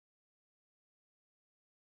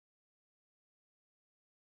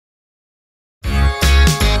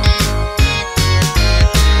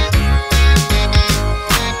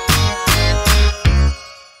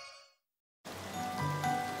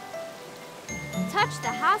Touch the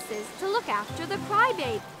houses to look after the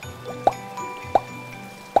crybaby.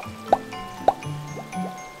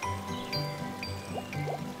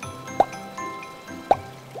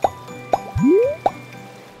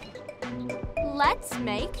 Let's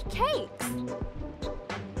make cakes.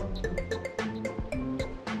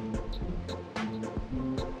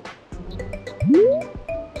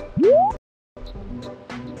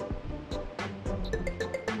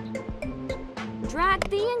 Drag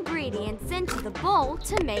the ingredients into the bowl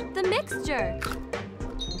to make the mixture.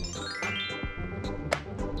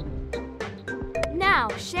 Now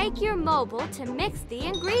shake your mobile to mix the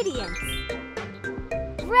ingredients.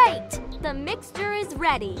 Great! The mixture is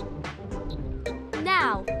ready.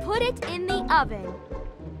 Now put it in the oven.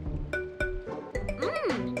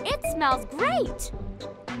 It smells great!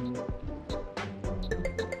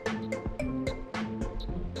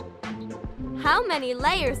 How many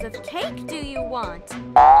layers of cake do you want?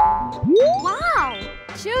 Wow!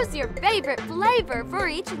 Choose your favorite flavor for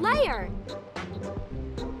each layer.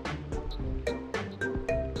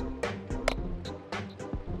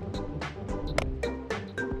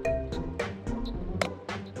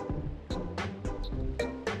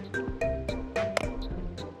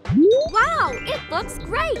 Wow! It looks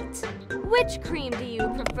great! Which cream do you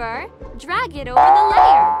prefer? Drag it over the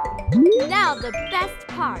layer. Now the best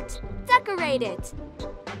part. Decorate it.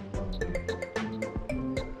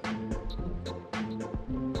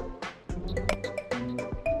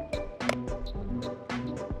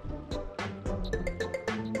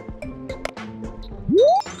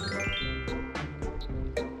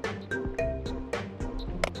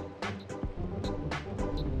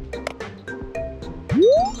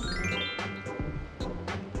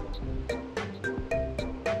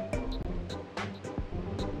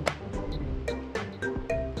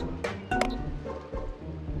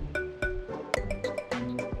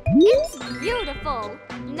 It's beautiful!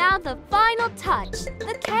 Now the final touch,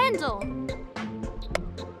 the candle.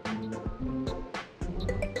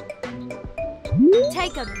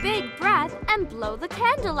 Take a big breath and blow the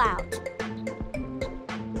candle out.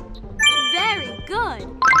 Very good!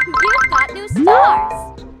 You've got new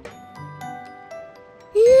stars!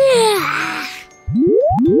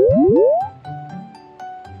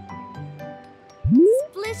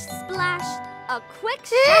 Splish splash! A quick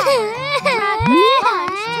shower! Grab the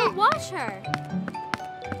sponge to wash her!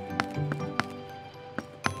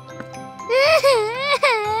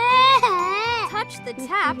 Touch the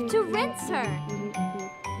tap to rinse her!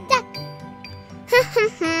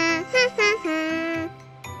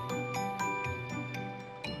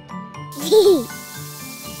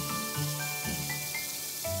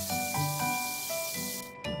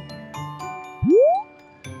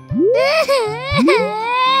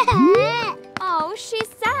 Oh, she's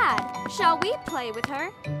sad. Shall we play with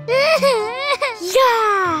her?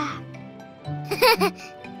 Yeah!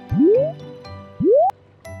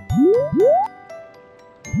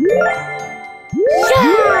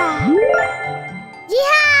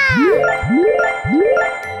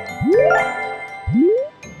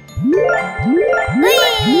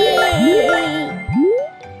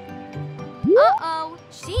 Uh-oh,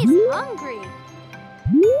 she's hungry.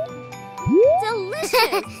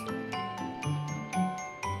 Delicious!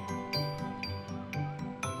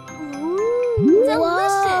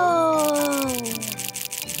 Delicious!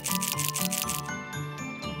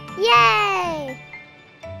 Yay!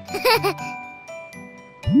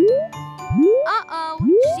 Uh-oh,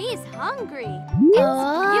 she's hungry. It's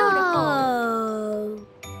beautiful.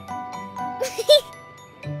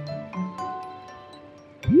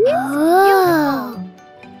 It's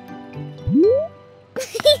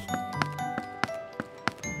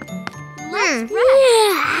Let's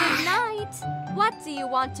rest. Good night. What do you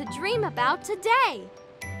want to dream about today?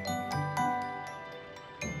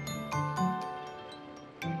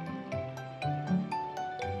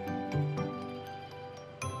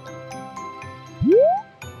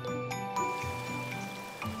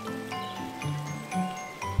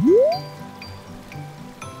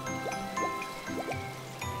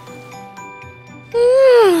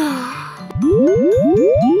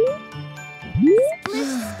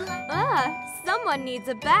 Someone needs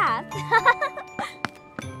a bath.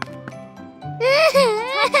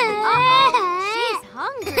 Uh-oh, she's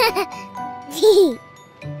hungry.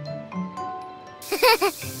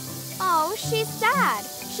 Oh, she's sad.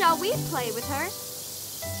 Shall we play with her?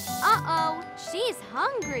 Uh-oh, she's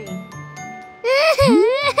hungry.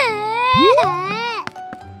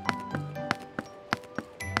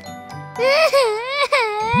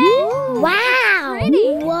 Wow! Pretty.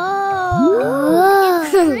 Whoa!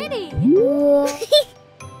 It's pretty.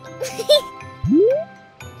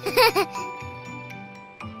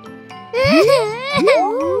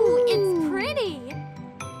 Ooh, it's pretty.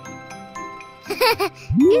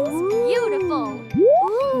 It's beautiful.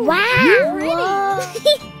 Ooh, Wow. pretty.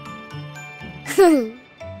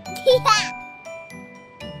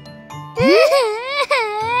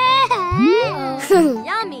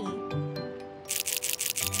 Yummy.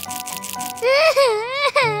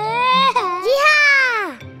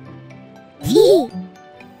 Yeah. Whee!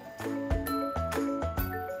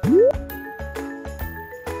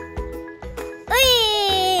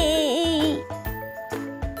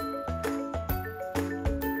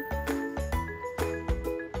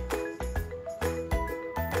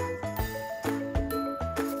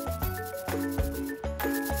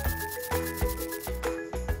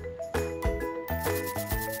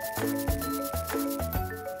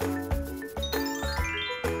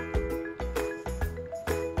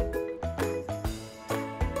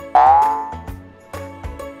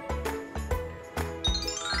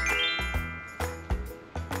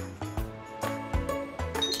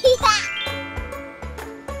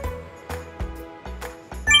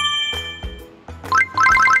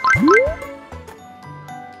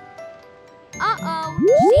 Uh-oh,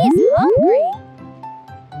 she's hungry.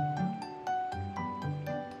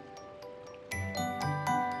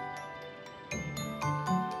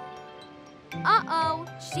 Uh-oh,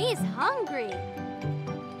 she's hungry.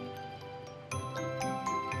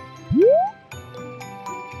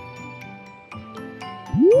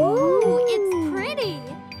 Ooh, it's pretty.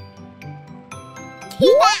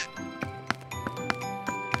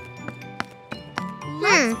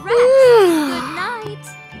 Let's rest. Good night.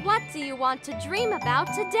 What do you want to dream about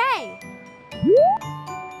today?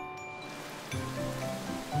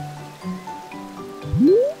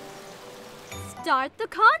 Start the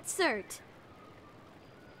concert.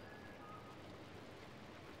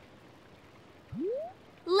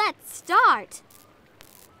 Let's start.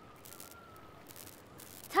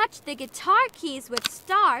 Touch the guitar keys with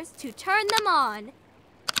stars to turn them on.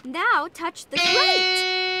 Now touch the grate.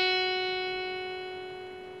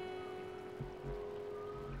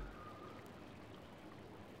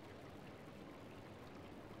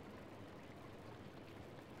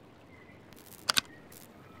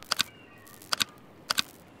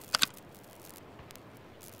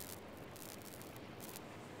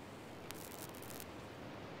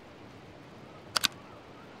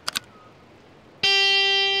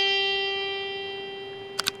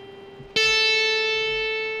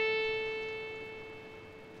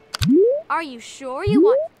 Are you sure you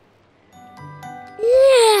want...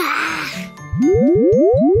 Yeah!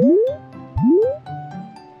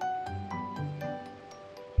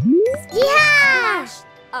 Splash!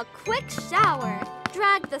 A quick shower.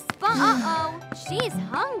 Drag the sponge. Uh-oh, she's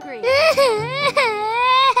hungry.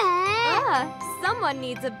 Someone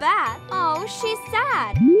needs a bath. Oh, she's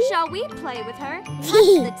sad. Shall we play with her? Touch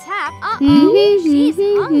the tap. Uh-oh, she's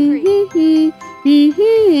hungry.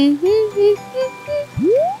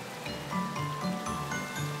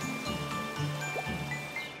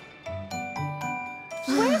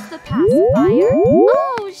 Where's the pacifier?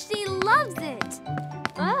 Oh, she loves it.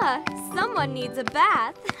 Someone needs a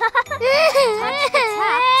bath. Touch the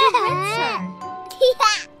tap to rinse her.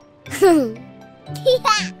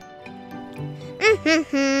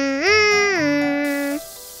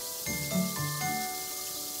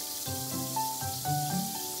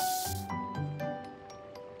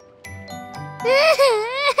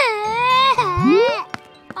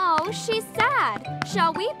 Oh, she's sad.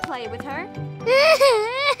 Shall we play with her?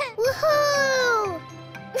 Woohoo!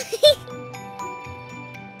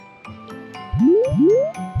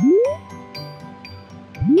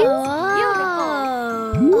 It's beautiful.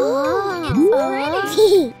 Ooh, it's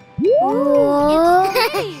pretty. Ooh,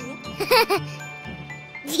 it's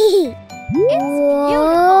pretty. It's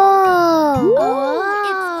beautiful. Ooh,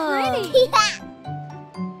 it's pretty.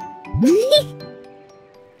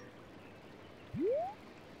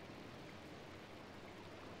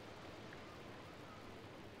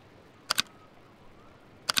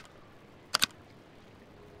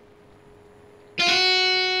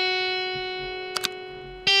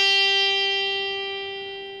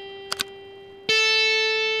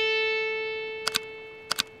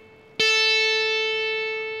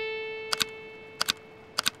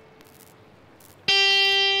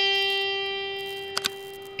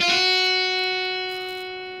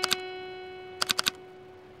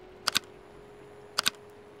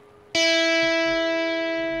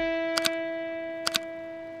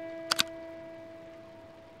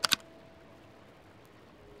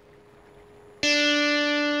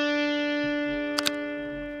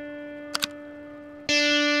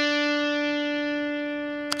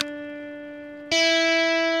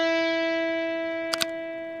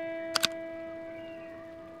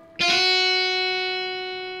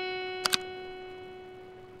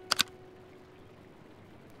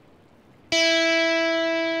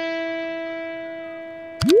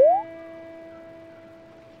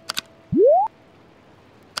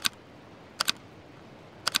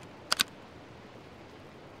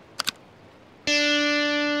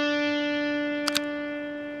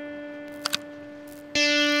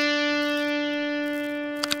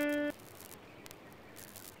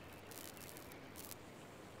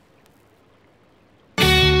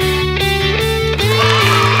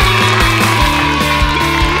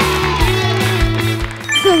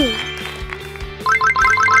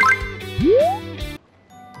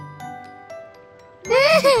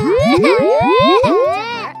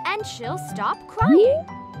 her and she'll stop crying.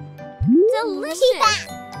 Delicious!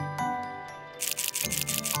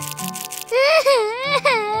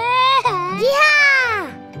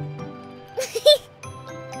 Yeah!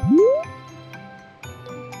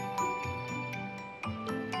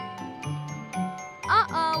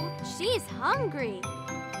 Uh-oh, she's hungry.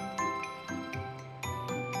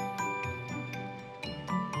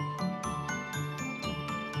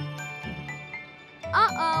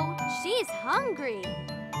 Uh-oh, she's hungry.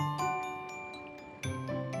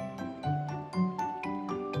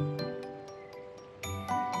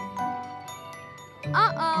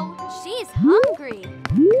 Uh-oh, she's hungry.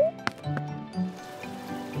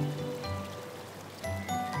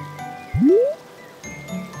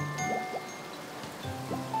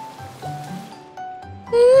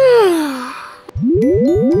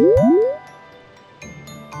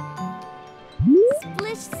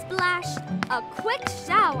 Splish splash, a quick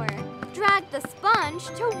shower. Drag the sponge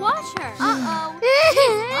to wash her. Uh-oh,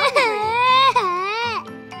 she's hungry.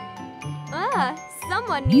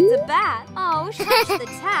 Someone needs a bath. Oh, touch the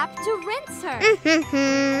tap to rinse her.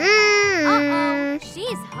 Uh-oh,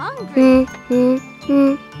 she's hungry.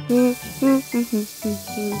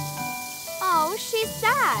 Oh, she's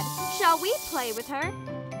sad. Shall we play with her?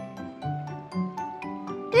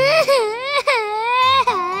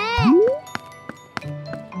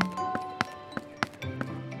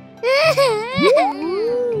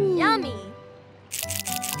 Yummy.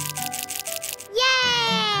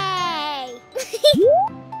 Yay!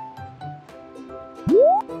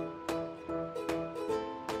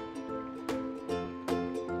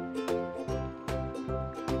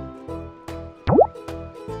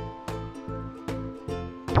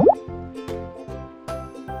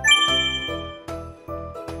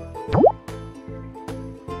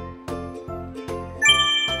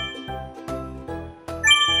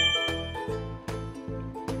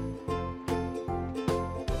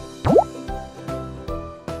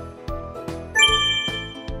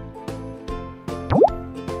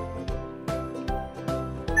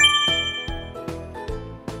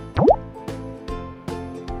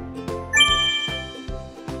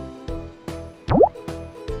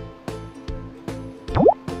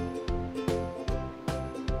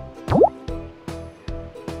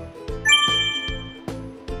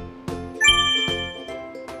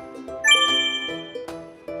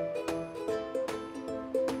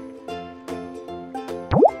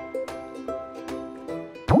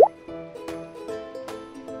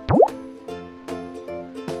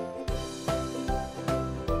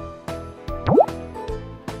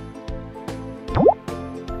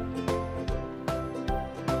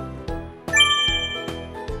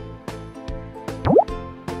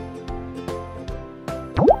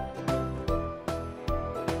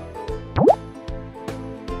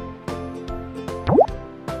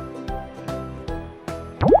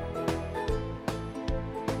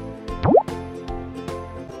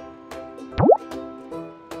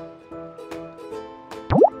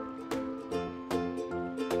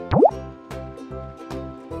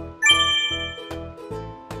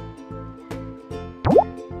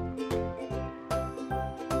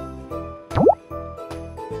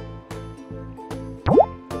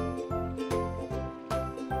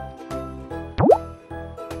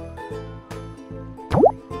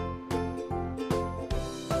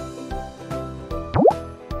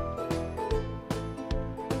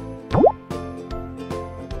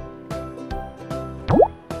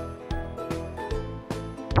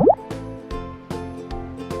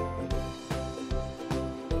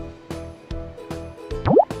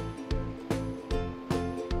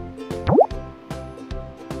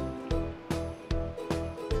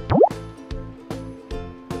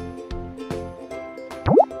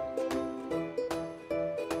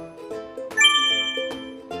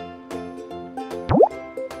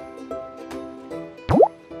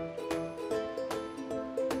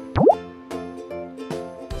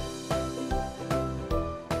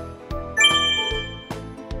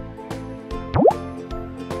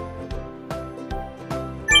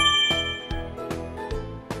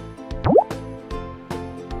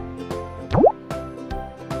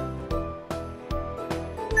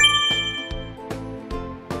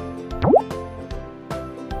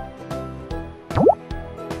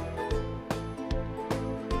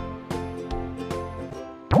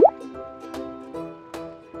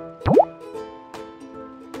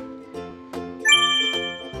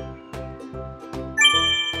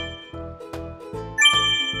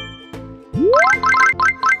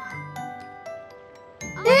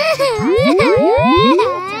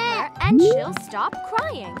 And she'll stop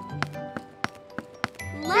crying.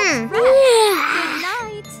 Let's rest. Good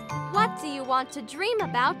night. want to dream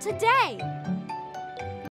about today?